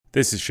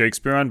This is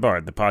Shakespeare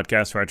Unbard, the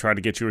podcast where I try to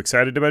get you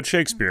excited about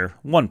Shakespeare,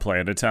 one play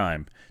at a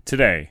time.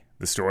 Today,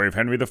 the story of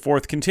Henry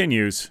IV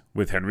continues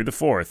with Henry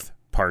IV,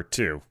 Part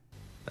 2.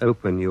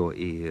 Open your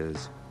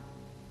ears,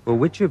 for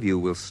which of you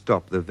will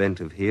stop the vent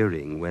of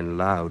hearing when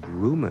loud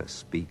rumor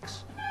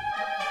speaks?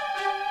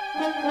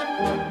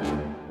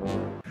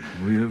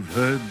 We have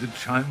heard the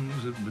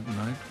chimes at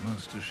midnight,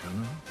 Master Shallow.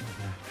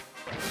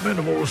 Men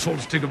of all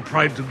sorts take a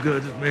pride to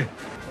gird at me.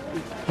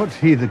 What's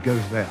he that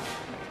goes there?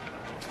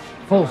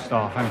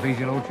 Falstaff, and please,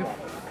 your lordship.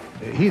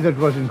 He that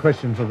was in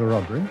question for the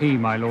robbery? He,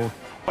 my lord.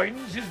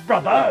 His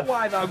brother.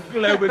 Why, thou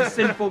globe of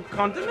sinful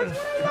continents,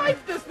 what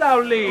life dost thou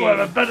lead?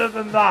 Well, better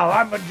than thou.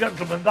 I'm a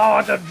gentleman, thou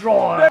art a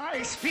drawer.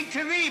 I speak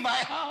to thee, my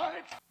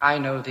heart. I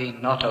know thee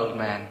not, old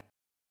man.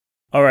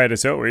 Alright,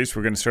 as always,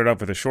 we're going to start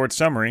off with a short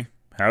summary.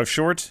 How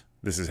short?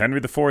 This is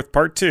Henry IV,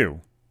 Part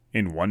 2,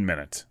 in 1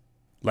 minute.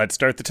 Let's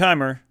start the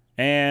timer,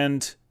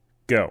 and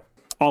go.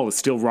 All is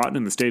still rotten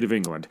in the state of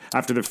England.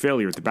 After their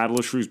failure at the Battle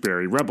of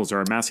Shrewsbury, rebels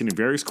are amassing in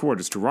various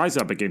quarters to rise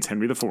up against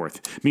Henry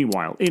IV.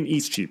 Meanwhile, in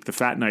Eastcheap, the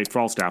fat knight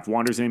Falstaff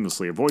wanders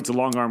aimlessly, avoids the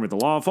long arm of the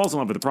law, falls in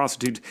love with a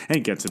prostitute,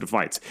 and gets into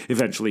fights.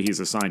 Eventually, he is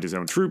assigned his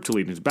own troop to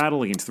lead into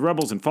battle against the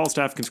rebels, and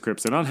Falstaff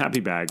conscripts an unhappy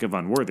bag of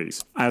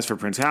unworthies. As for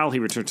Prince Hal, he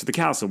returns to the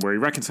castle, where he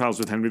reconciles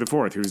with Henry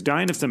IV, who is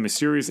dying of some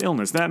mysterious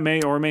illness that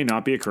may or may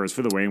not be a curse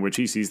for the way in which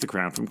he sees the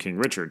crown from King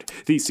Richard.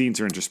 These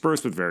scenes are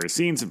interspersed with various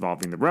scenes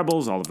involving the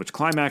rebels, all of which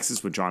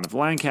climaxes with John of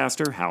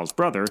Lancaster, Hal's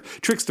brother,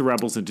 tricks the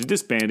rebels into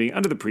disbanding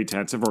under the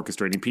pretense of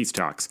orchestrating peace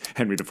talks.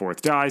 Henry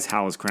IV dies,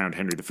 Hal is crowned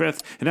Henry V,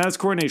 and at his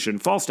coronation,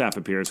 Falstaff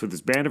appears with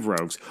his band of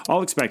rogues,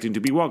 all expecting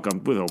to be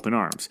welcomed with open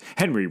arms.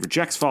 Henry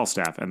rejects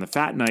Falstaff, and the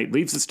fat knight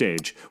leaves the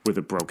stage with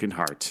a broken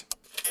heart.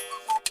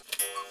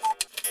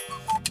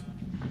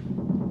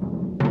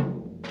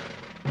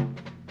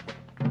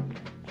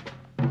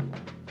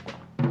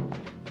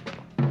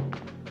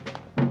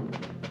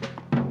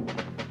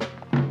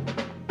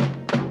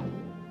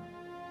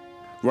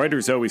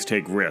 Writers always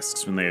take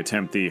risks when they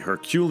attempt the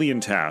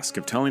Herculean task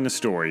of telling a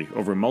story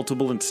over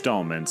multiple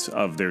installments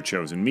of their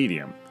chosen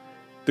medium.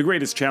 The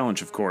greatest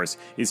challenge, of course,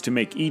 is to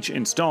make each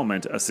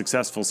installment a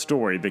successful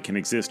story that can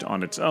exist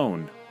on its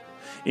own.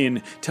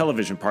 In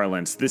television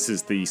parlance, this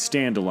is the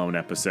standalone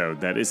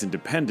episode that isn't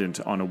dependent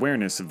on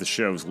awareness of the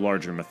show's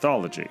larger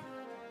mythology.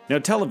 Now,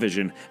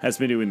 television has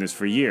been doing this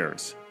for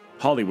years.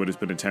 Hollywood has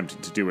been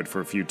attempting to do it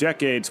for a few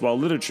decades, while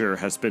literature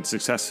has been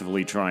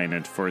successfully trying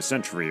it for a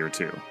century or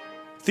two.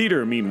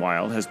 Theater,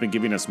 meanwhile, has been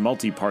giving us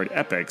multi-part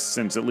epics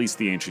since at least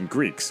the ancient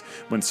Greeks,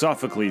 when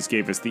Sophocles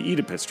gave us the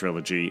Oedipus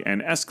trilogy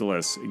and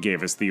Aeschylus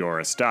gave us the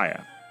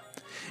Oresteia.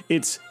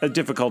 It's a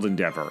difficult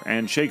endeavor,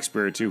 and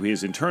Shakespeare, to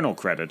his internal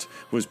credit,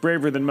 was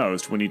braver than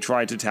most when he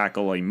tried to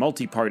tackle a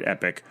multi-part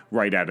epic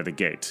right out of the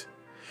gate.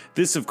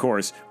 This, of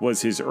course,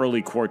 was his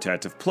early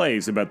quartet of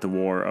plays about the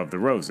War of the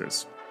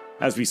Roses.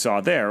 As we saw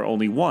there,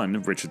 only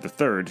one, Richard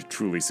III,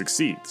 truly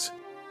succeeds.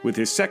 With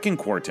his second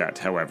quartet,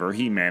 however,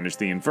 he managed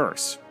the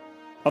inverse.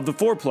 Of the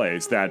 4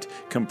 plays that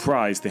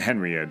comprise the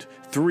Henriad,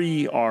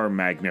 3 are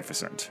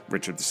magnificent: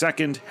 Richard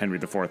II, Henry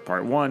IV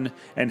Part 1,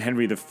 and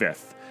Henry V.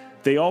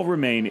 They all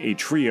remain a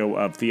trio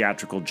of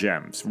theatrical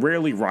gems,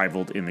 rarely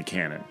rivaled in the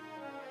canon.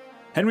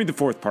 Henry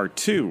IV Part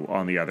 2,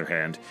 on the other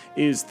hand,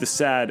 is the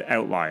sad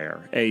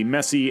outlier, a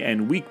messy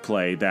and weak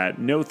play that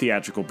no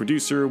theatrical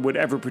producer would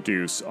ever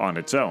produce on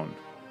its own.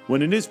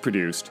 When it is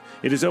produced,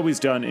 it is always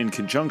done in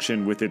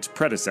conjunction with its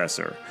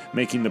predecessor,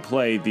 making the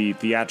play the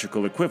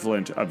theatrical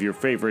equivalent of your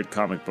favorite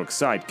comic book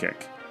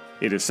sidekick.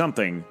 It is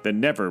something that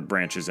never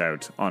branches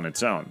out on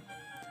its own.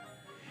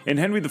 In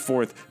Henry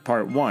IV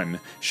Part 1,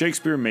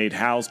 Shakespeare made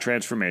Hal's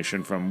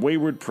transformation from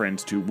wayward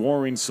prince to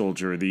warring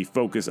soldier the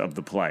focus of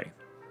the play.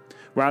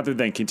 Rather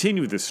than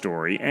continue the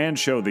story and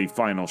show the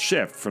final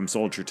shift from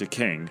soldier to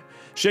king,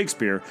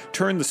 Shakespeare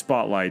turned the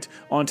spotlight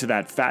onto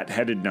that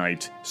fat-headed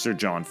knight, Sir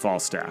John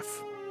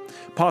Falstaff.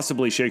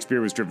 Possibly Shakespeare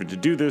was driven to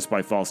do this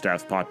by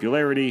Falstaff's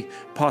popularity,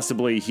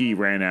 possibly he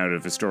ran out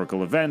of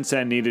historical events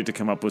and needed to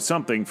come up with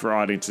something for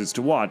audiences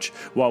to watch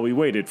while we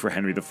waited for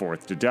Henry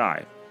IV to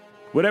die.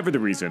 Whatever the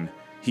reason,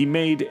 he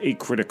made a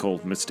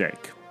critical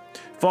mistake.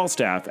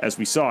 Falstaff, as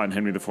we saw in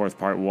Henry IV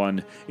Part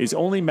 1, is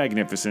only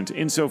magnificent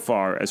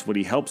insofar as what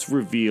he helps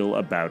reveal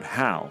about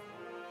Hal.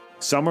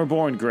 Some are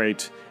born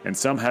great, and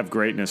some have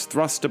greatness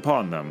thrust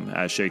upon them,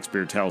 as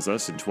Shakespeare tells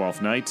us in Twelfth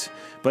Night,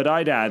 but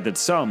I'd add that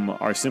some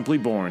are simply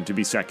born to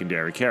be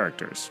secondary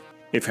characters.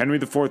 If Henry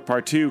IV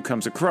Part 2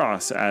 comes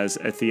across as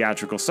a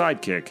theatrical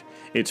sidekick,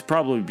 it's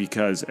probably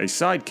because a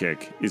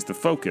sidekick is the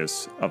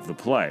focus of the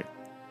play.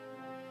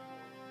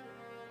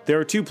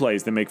 There are 2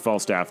 plays that make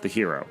Falstaff the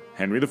hero,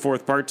 Henry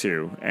IV Part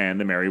 2 and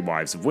The Merry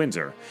Wives of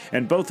Windsor,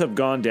 and both have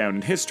gone down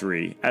in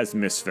history as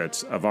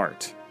misfits of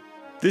art.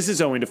 This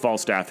is owing to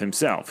Falstaff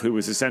himself, who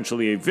is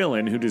essentially a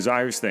villain who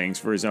desires things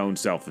for his own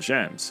selfish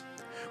ends.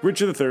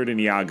 Richard III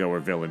and Iago are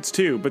villains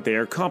too, but they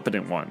are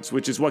competent ones,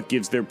 which is what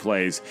gives their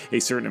plays a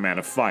certain amount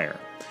of fire.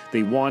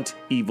 They want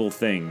evil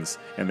things,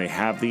 and they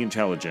have the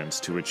intelligence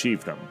to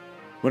achieve them.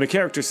 When a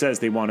character says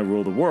they want to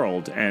rule the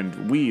world,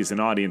 and we as an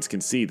audience can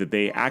see that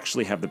they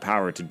actually have the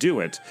power to do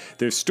it,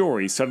 their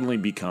story suddenly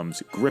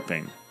becomes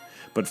gripping.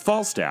 But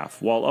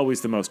Falstaff, while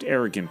always the most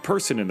arrogant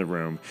person in the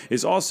room,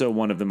 is also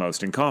one of the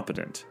most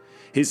incompetent.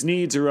 His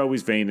needs are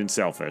always vain and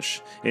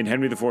selfish. In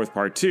Henry IV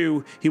Part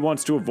 2, he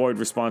wants to avoid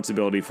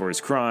responsibility for his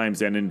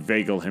crimes and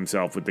inveigle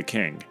himself with the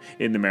king.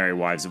 In The Merry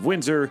Wives of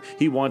Windsor,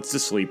 he wants to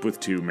sleep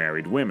with 2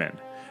 married women.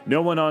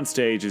 No one on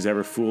stage is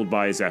ever fooled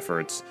by his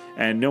efforts,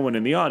 and no one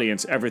in the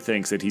audience ever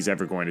thinks that he's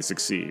ever going to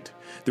succeed.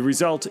 The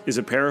result is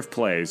a pair of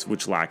plays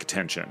which lack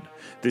tension.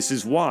 This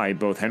is why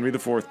both Henry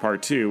IV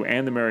Part 2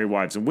 and The Merry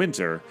Wives of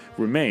Windsor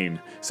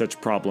remain such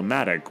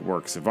problematic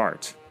works of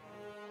art.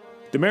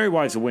 The Merry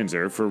Wives of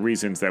Windsor, for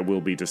reasons that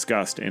will be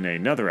discussed in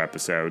another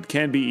episode,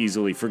 can be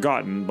easily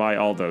forgotten by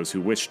all those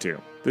who wish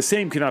to. The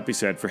same cannot be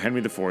said for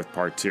Henry IV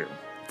Part 2.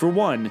 For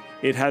one,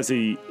 it has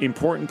an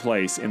important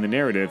place in the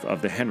narrative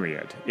of the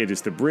Henriade. It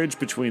is the bridge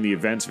between the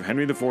events of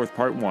Henry IV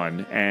Part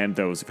 1 and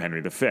those of Henry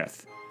V.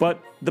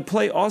 But the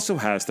play also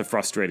has the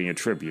frustrating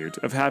attribute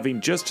of having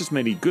just as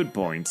many good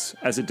points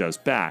as it does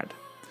bad.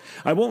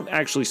 I won't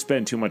actually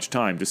spend too much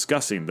time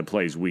discussing the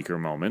play's weaker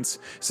moments.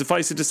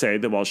 Suffice it to say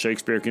that while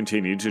Shakespeare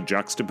continued to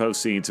juxtapose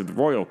scenes of the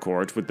royal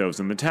court with those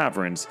in the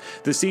taverns,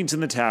 the scenes in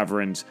the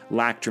taverns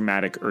lack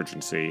dramatic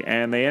urgency,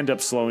 and they end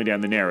up slowing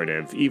down the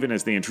narrative, even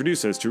as they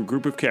introduce us to a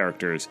group of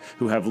characters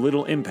who have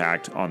little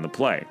impact on the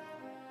play.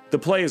 The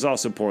play is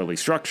also poorly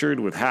structured,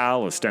 with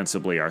Hal,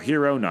 ostensibly our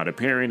hero, not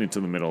appearing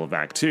until the middle of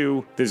Act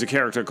 2. There's a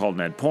character called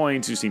Ned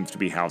Point, who seems to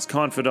be Hal's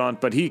confidant,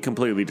 but he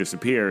completely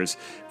disappears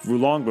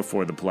long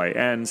before the play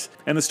ends,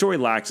 and the story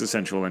lacks a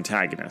central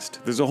antagonist.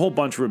 There's a whole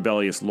bunch of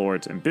rebellious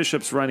lords and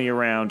bishops running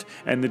around,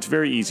 and it's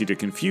very easy to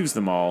confuse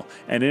them all,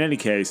 and in any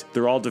case,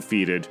 they're all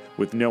defeated,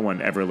 with no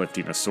one ever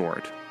lifting a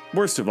sword.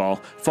 Worst of all,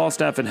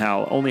 Falstaff and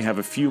Hal only have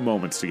a few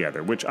moments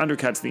together, which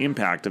undercuts the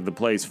impact of the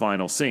play's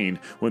final scene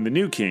when the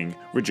new king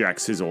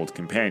rejects his old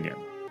companion.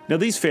 Now,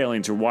 these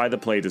failings are why the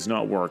play does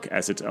not work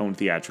as its own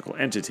theatrical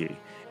entity,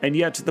 and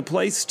yet the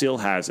play still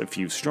has a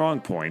few strong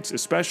points,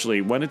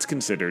 especially when it's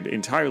considered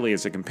entirely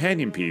as a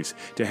companion piece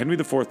to Henry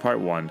IV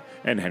Part 1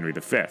 and Henry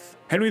V.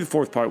 Henry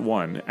IV Part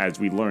 1, as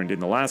we learned in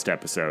the last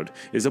episode,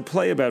 is a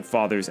play about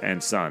fathers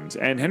and sons,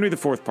 and Henry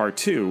IV Part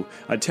 2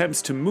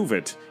 attempts to move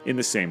it in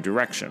the same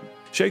direction.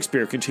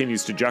 Shakespeare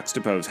continues to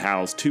juxtapose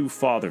Hal's 2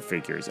 father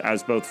figures,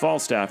 as both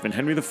Falstaff and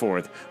Henry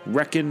IV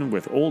reckon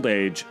with old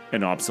age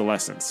and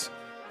obsolescence.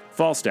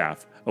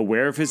 Falstaff,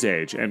 aware of his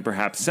age and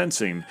perhaps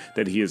sensing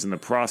that he is in the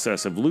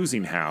process of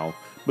losing Hal,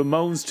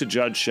 bemoans to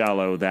Judge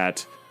Shallow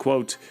that,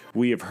 quote,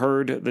 "We have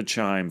heard the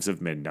chimes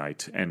of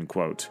midnight," end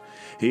quote.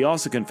 He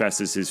also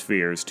confesses his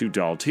fears to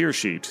Doll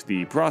Tearsheet,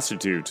 the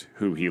prostitute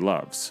who he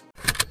loves.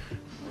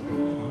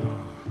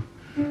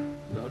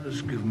 Thou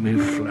dost give me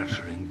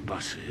flattering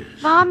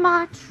busses. By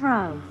my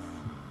troth,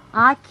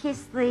 I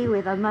kiss thee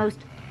with a most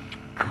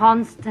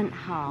constant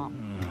heart.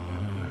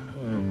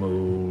 I'm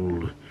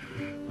old.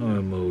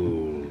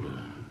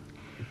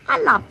 I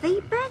love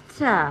thee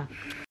better.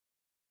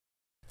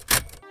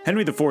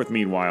 Henry IV,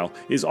 meanwhile,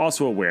 is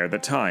also aware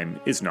that time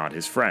is not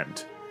his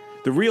friend.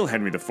 The real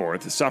Henry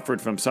IV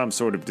suffered from some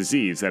sort of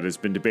disease that has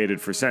been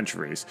debated for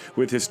centuries,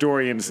 with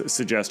historians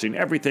suggesting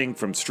everything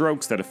from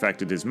strokes that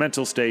affected his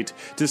mental state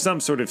to some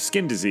sort of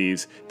skin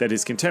disease that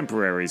his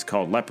contemporaries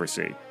called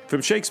leprosy.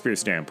 From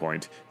Shakespeare's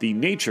standpoint, the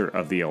nature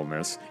of the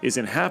illness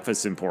isn't half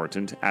as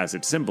important as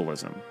its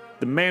symbolism.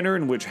 The manner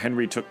in which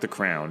Henry took the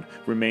crown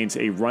remains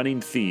a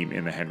running theme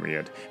in the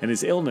Henriade, and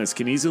his illness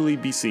can easily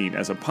be seen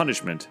as a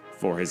punishment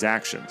for his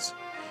actions.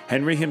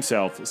 Henry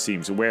himself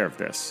seems aware of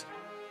this.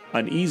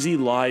 "Uneasy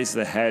lies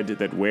the head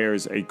that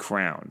wears a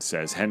crown,"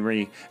 says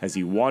Henry as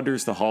he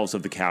wanders the halls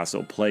of the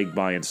castle plagued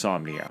by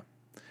insomnia.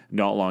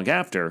 Not long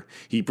after,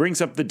 he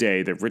brings up the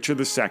day that Richard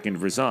II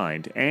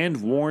resigned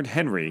and warned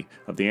Henry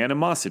of the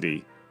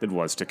animosity that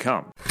was to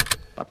come.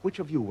 But which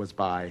of you was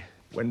by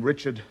when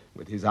Richard,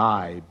 with his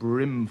eye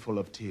brimful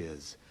of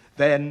tears,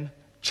 then,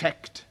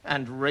 checked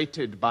and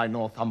rated by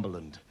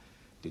Northumberland,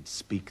 did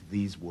speak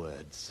these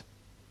words?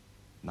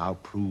 Now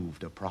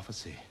proved a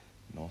prophecy,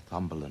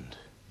 Northumberland,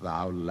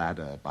 thou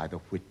ladder by the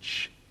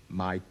which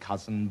my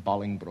cousin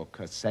Bolingbroke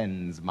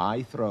ascends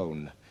my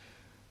throne.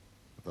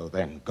 Though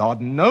then,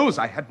 God knows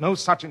I had no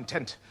such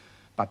intent,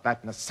 but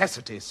that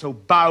necessity so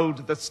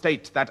bowed the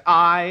state that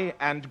I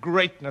and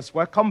greatness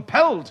were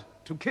compelled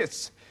to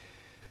kiss.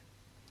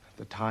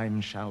 The time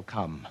shall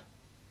come,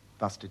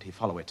 thus did he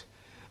follow it,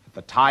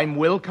 the time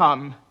will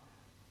come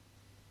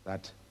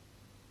that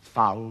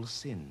foul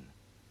sin,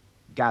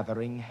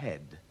 gathering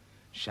head,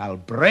 shall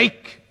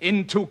break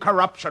into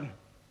corruption.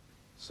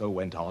 So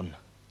went on,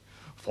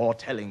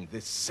 foretelling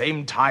this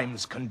same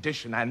time's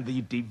condition and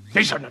the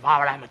division of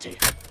our amity.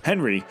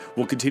 Henry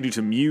will continue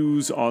to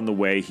muse on the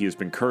way he has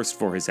been cursed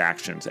for his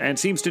actions, and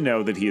seems to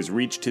know that he has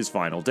reached his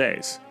final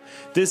days.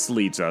 This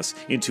leads us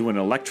into an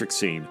electric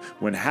scene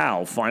when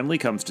Hal finally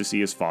comes to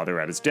see his father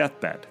at his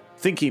deathbed.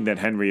 Thinking that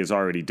Henry has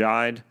already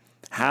died,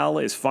 Hal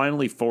is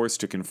finally forced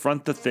to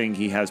confront the thing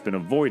he has been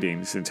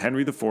avoiding since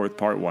Henry IV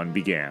Part 1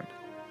 began: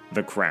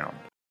 the crown.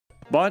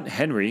 But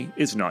Henry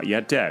is not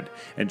yet dead,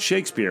 and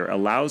Shakespeare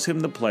allows him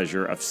the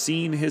pleasure of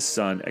seeing his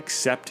son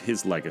accept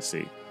his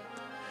legacy.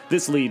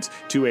 This leads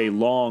to a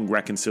long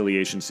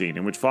reconciliation scene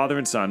in which father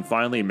and son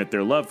finally admit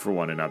their love for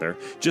one another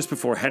just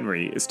before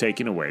Henry is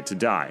taken away to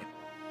die.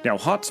 Now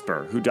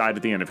Hotspur, who died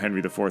at the end of Henry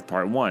IV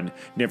Part 1,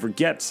 never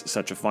gets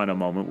such a final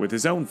moment with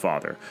his own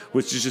father,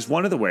 which is just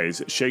one of the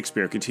ways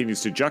Shakespeare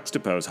continues to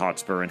juxtapose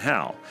Hotspur and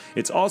Hal.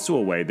 It's also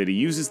a way that he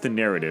uses the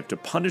narrative to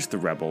punish the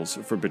rebels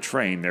for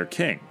betraying their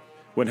king.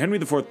 When Henry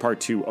IV Part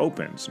 2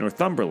 opens,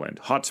 Northumberland,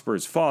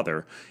 Hotspur's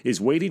father, is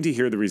waiting to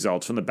hear the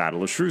results from the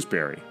Battle of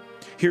Shrewsbury.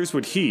 Here's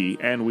what he,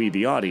 and we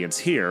the audience,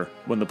 hear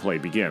when the play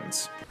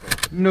begins.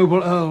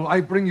 Noble Earl,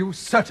 I bring you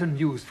certain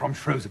news from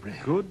Shrewsbury.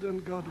 Good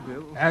and God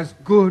will. As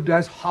good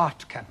as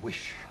heart can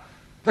wish.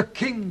 The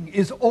king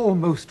is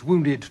almost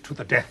wounded to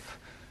the death,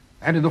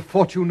 and in the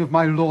fortune of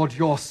my lord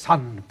your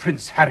son,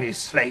 Prince Harry,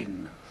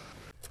 slain.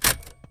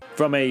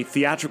 From a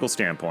theatrical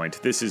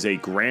standpoint, this is a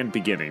grand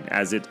beginning,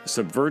 as it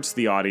subverts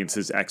the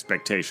audience's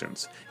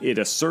expectations. It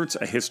asserts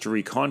a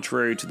history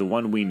contrary to the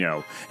one we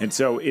know, and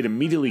so it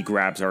immediately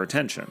grabs our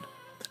attention.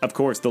 Of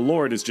course, the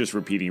Lord is just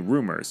repeating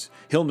rumors.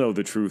 He'll know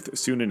the truth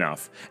soon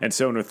enough, and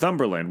so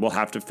Northumberland will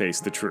have to face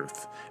the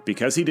truth.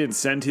 Because he didn't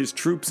send his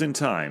troops in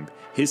time,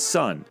 his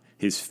son,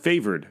 his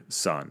favored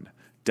son,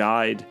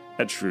 died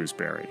at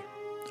Shrewsbury.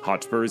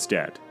 Hotspur is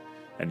dead,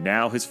 and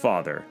now his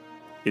father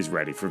is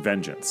ready for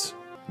vengeance.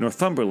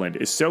 Northumberland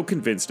is so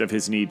convinced of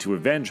his need to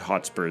avenge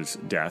Hotspur's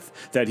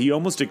death that he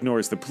almost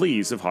ignores the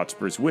pleas of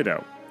Hotspur's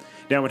widow.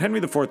 Now, in Henry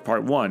IV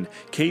Part 1,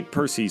 Kate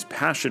Percy's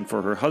passion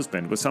for her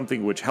husband was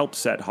something which helped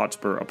set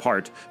Hotspur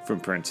apart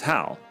from Prince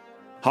Hal.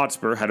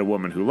 Hotspur had a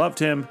woman who loved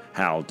him,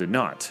 Hal did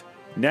not.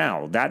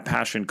 Now, that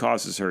passion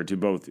causes her to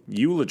both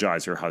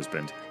eulogize her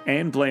husband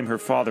and blame her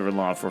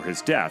father-in-law for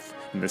his death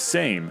in the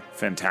same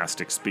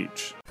fantastic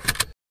speech.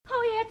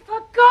 Oh, yet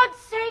for God's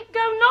sake,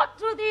 go not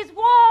through these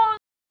walls.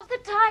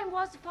 The time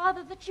was,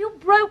 Father, that you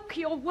broke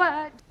your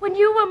word, when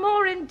you were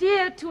more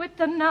endeared to it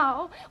than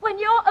now, when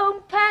your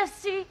own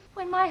Percy,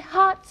 when my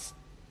heart's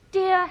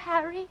dear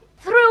Harry,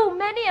 through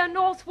many a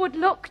northward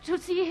look to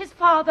see his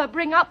father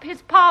bring up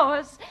his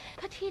powers,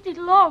 but he did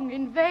long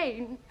in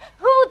vain.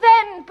 Who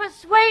then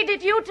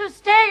persuaded you to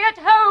stay at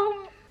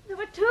home? There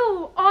were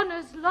two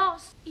honors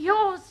lost,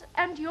 yours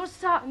and your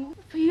son.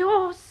 For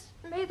yours,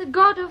 may the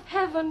God of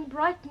heaven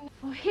brighten.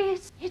 For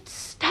his, it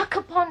stuck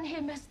upon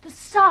him as the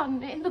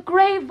sun in the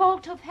grey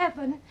vault of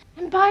heaven,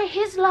 and by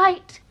his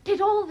light did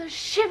all the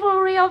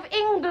chivalry of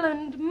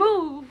England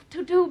move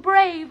to do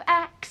brave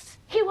acts.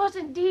 He was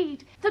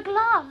indeed the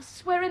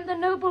glass wherein the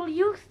noble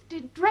youth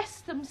did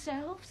dress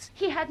themselves.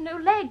 He had no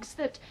legs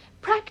that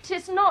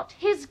practised not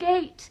his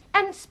gait,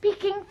 and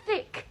speaking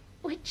thick,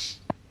 which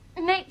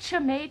nature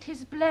made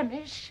his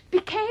blemish,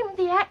 became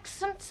the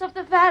accents of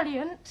the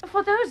valiant.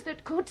 For those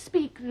that could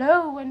speak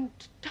low and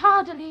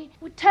tardily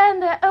would turn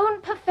their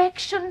own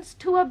perfections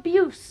to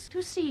abuse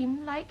to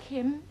seem like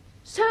him.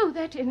 So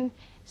that in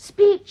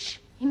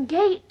speech, in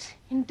gait,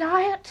 in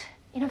diet,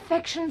 in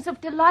affections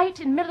of delight,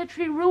 in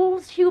military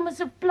rules,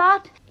 humours of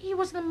blood, he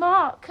was the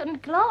mark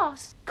and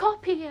glass,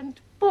 copy and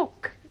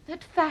book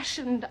that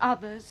fashioned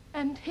others.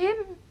 And him,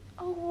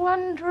 oh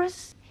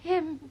wondrous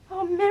him,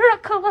 oh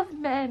miracle of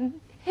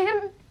men,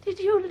 him did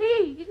you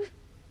leave?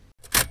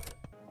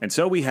 And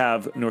so we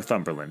have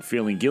Northumberland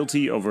feeling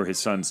guilty over his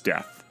son's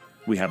death.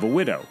 We have a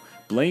widow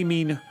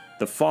blaming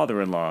the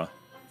father-in-law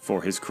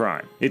for his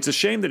crime. It's a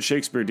shame that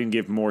Shakespeare didn't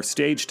give more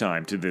stage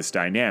time to this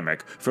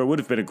dynamic, for it would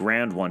have been a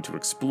grand one to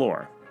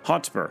explore.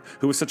 Hotspur,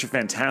 who was such a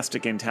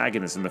fantastic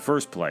antagonist in the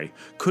first play,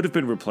 could have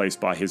been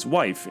replaced by his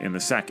wife in the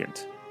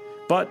second.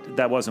 But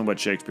that wasn't what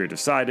Shakespeare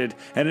decided,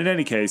 and in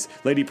any case,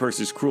 Lady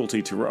Percy's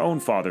cruelty to her own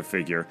father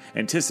figure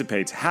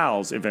anticipates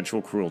Hal's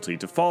eventual cruelty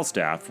to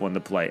Falstaff when the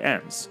play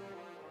ends.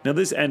 Now,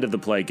 this end of the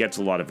play gets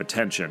a lot of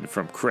attention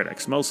from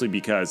critics, mostly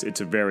because it's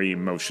a very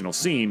emotional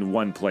scene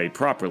when played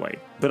properly.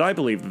 But I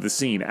believe that the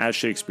scene, as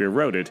Shakespeare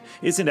wrote it,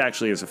 isn't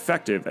actually as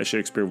effective as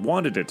Shakespeare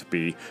wanted it to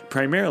be,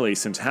 primarily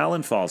since Hal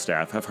and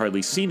Falstaff have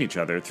hardly seen each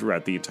other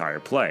throughout the entire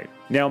play.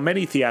 Now,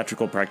 many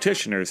theatrical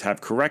practitioners have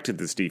corrected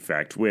this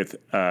defect with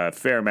a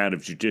fair amount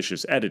of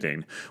judicious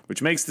editing,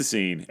 which makes the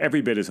scene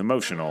every bit as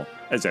emotional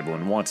as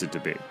everyone wants it to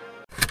be.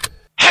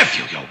 Have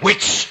you your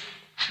wits?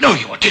 Know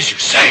you what 'tis you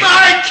say?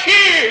 My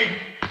king!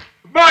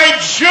 My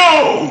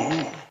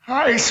Joe!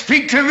 I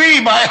speak to thee,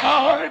 my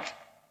heart.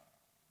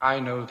 I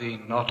know thee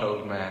not,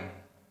 old man.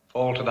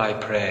 Fall to thy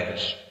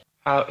prayers.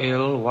 How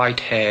ill white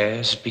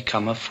hairs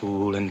become a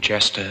fool and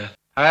jester.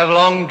 I have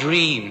long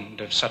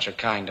dreamed of such a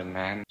kind of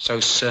man, so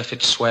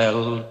surfeit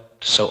swelled,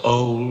 so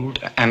old,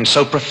 and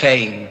so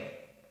profane.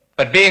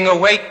 But being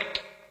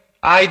awaked,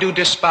 I do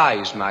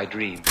despise my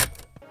dream.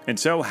 And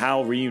so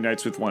Hal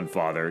reunites with one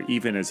father,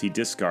 even as he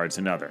discards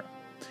another.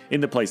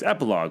 In the play's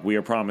epilogue, we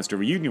are promised a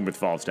reunion with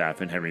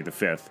Falstaff and Henry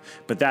V,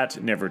 but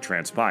that never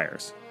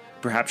transpires.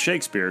 Perhaps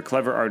Shakespeare,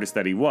 clever artist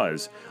that he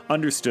was,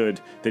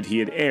 understood that he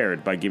had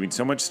erred by giving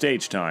so much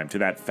stage time to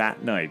that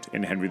fat knight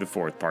in Henry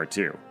IV Part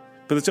 2.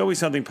 But there's always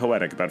something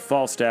poetic about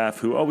Falstaff,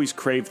 who always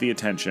craved the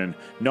attention,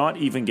 not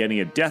even getting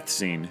a death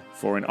scene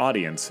for an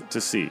audience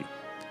to see.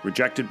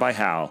 Rejected by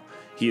Hal,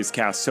 he is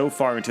cast so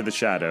far into the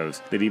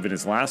shadows that even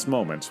his last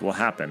moments will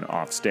happen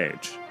off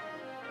stage.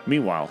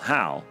 Meanwhile,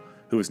 Hal,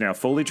 who is now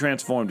fully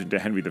transformed into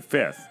Henry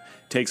V,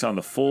 takes on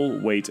the full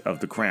weight of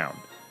the crown,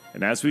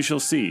 and as we shall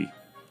see,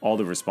 all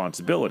the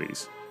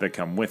responsibilities that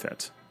come with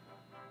it.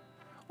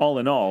 All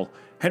in all,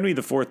 Henry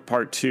IV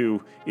Part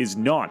 2 is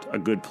not a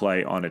good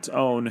play on its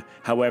own.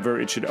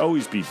 However, it should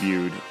always be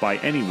viewed by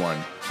anyone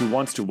who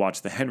wants to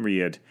watch the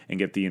Henriade and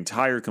get the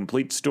entire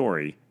complete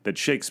story that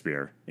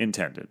Shakespeare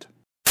intended.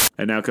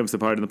 And now comes the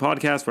part in the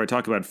podcast where I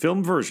talk about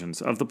film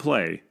versions of the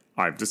play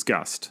I've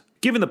discussed.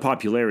 Given the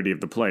popularity of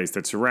the plays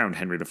that surround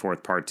Henry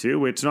IV Part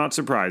 2, it's not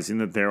surprising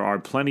that there are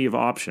plenty of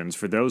options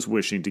for those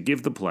wishing to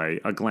give the play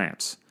a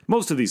glance.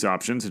 Most of these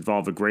options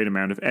involve a great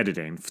amount of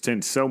editing,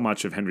 since so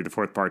much of Henry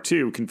IV Part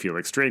 2 can feel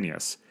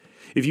extraneous.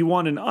 If you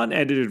want an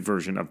unedited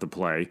version of the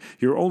play,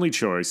 your only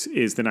choice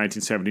is the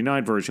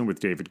 1979 version with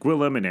David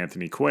Gwilym and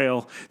Anthony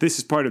Quayle. This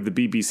is part of the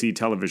BBC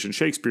television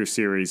Shakespeare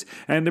series,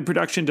 and the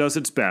production does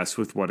its best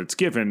with what it's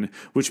given,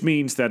 which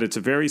means that it's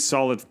a very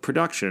solid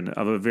production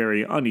of a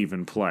very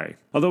uneven play.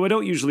 Although I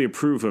don't usually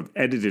approve of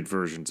edited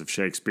versions of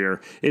Shakespeare,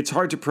 it's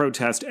hard to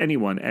protest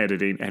anyone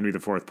editing Henry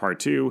IV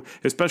Part 2,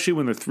 especially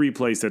when the three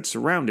plays that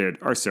surround it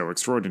are so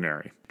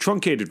extraordinary.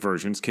 Truncated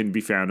versions can be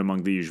found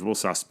among the usual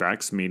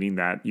suspects, meaning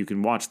that you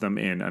can watch them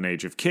in An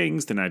Age of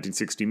Kings, the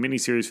 1960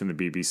 miniseries from the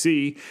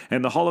BBC,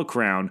 and The Hollow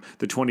Crown,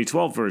 the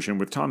 2012 version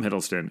with Tom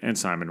Hiddleston and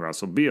Simon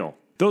Russell Beale.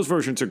 Those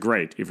versions are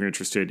great if you're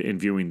interested in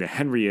viewing the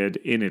Henriade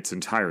in its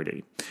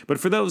entirety. But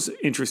for those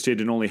interested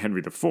in only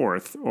Henry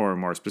IV, or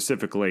more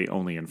specifically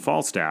only in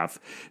Falstaff,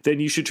 then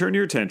you should turn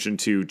your attention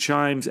to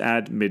Chimes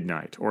at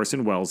Midnight,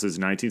 Orson Welles'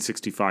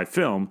 1965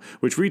 film,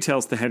 which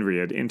retells the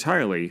Henriade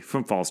entirely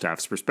from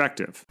Falstaff's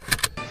perspective.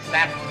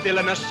 That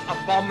villainous,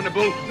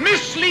 abominable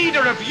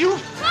misleader of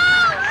youth!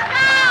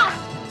 Falstaff!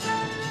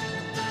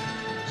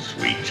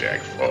 Sweet Jack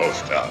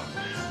Falstaff,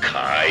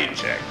 kind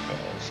Jack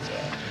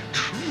Falstaff,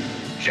 true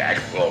Jack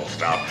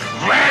Falstaff,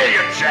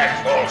 valiant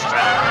Jack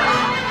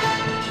Falstaff!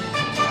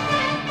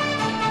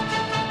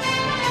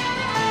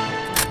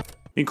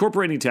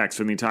 Incorporating text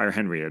from the entire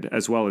Henriade,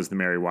 as well as the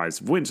Merry Wives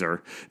of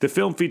Windsor, the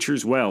film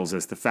features Welles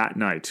as the fat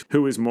knight,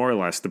 who is more or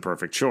less the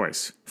perfect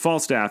choice.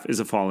 Falstaff is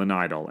a fallen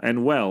idol,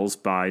 and Welles,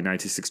 by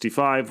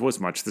 1965, was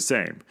much the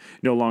same.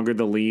 No longer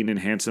the lean and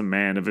handsome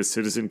man of his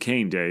Citizen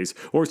Kane days,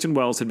 Orson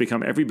Welles had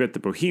become every bit the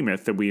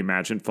behemoth that we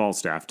imagined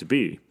Falstaff to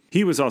be.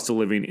 He was also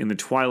living in the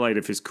twilight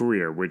of his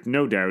career, which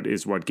no doubt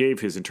is what gave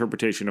his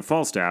interpretation of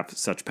Falstaff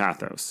such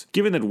pathos.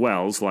 Given that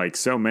Welles, like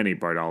so many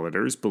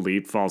Bardolaters,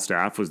 believed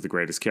Falstaff was the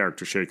greatest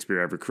character Shakespeare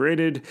ever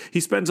created, he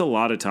spends a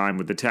lot of time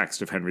with the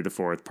text of Henry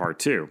IV Part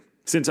 2.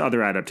 Since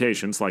other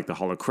adaptations, like The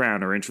Hollow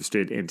Crown, are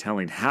interested in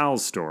telling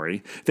Hal's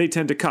story, they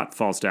tend to cut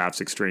Falstaff's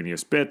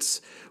extraneous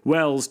bits.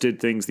 Welles did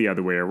things the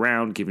other way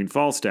around, giving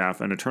Falstaff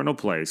an eternal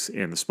place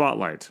in the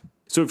spotlight.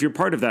 So if you're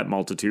part of that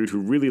multitude who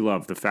really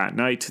love The Fat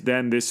Knight,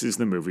 then this is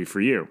the movie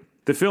for you.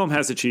 The film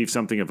has achieved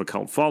something of a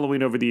cult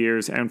following over the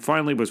years, and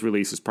finally was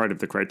released as part of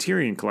the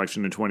Criterion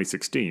Collection in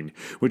 2016,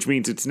 which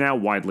means it's now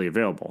widely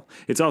available.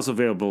 It's also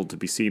available to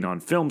be seen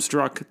on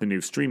Filmstruck, the new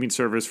streaming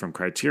service from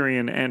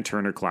Criterion and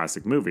Turner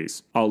Classic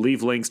Movies. I'll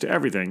leave links to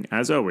everything,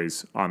 as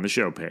always, on the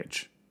show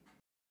page.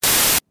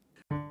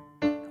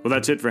 Well,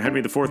 that's it for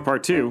Henry IV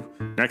Part 2.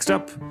 Next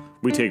up,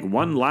 we take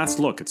one last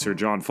look at Sir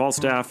John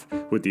Falstaff,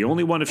 with the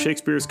only one of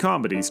Shakespeare's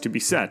comedies to be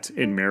set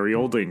in merry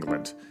old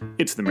England.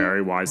 It's The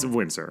Merry Wives of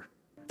Windsor.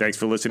 Thanks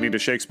for listening to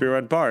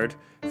Shakespeare Unbard.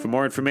 For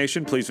more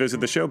information, please visit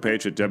the show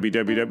page at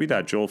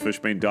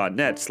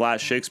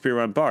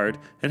www.joelfishbane.net/ShakespeareUnbard.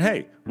 And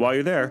hey, while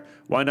you're there,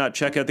 why not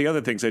check out the other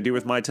things I do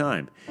with my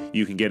time?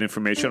 You can get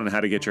information on how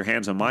to get your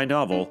hands on my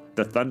novel,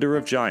 The Thunder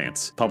of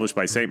Giants. Published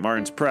by St.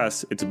 Martin's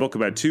Press, it's a book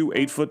about two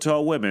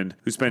 8-foot-tall women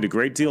who spend a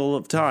great deal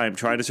of time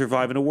trying to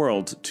survive in a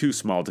world too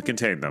small to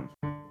contain them.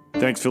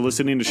 Thanks for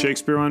listening to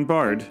Shakespeare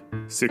Unbard.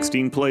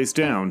 16 plays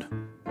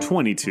down,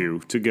 22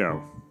 to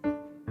go.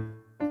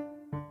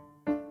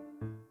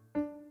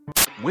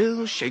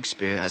 Will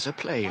Shakespeare as a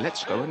play.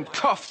 Let's go and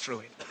cough through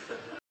it.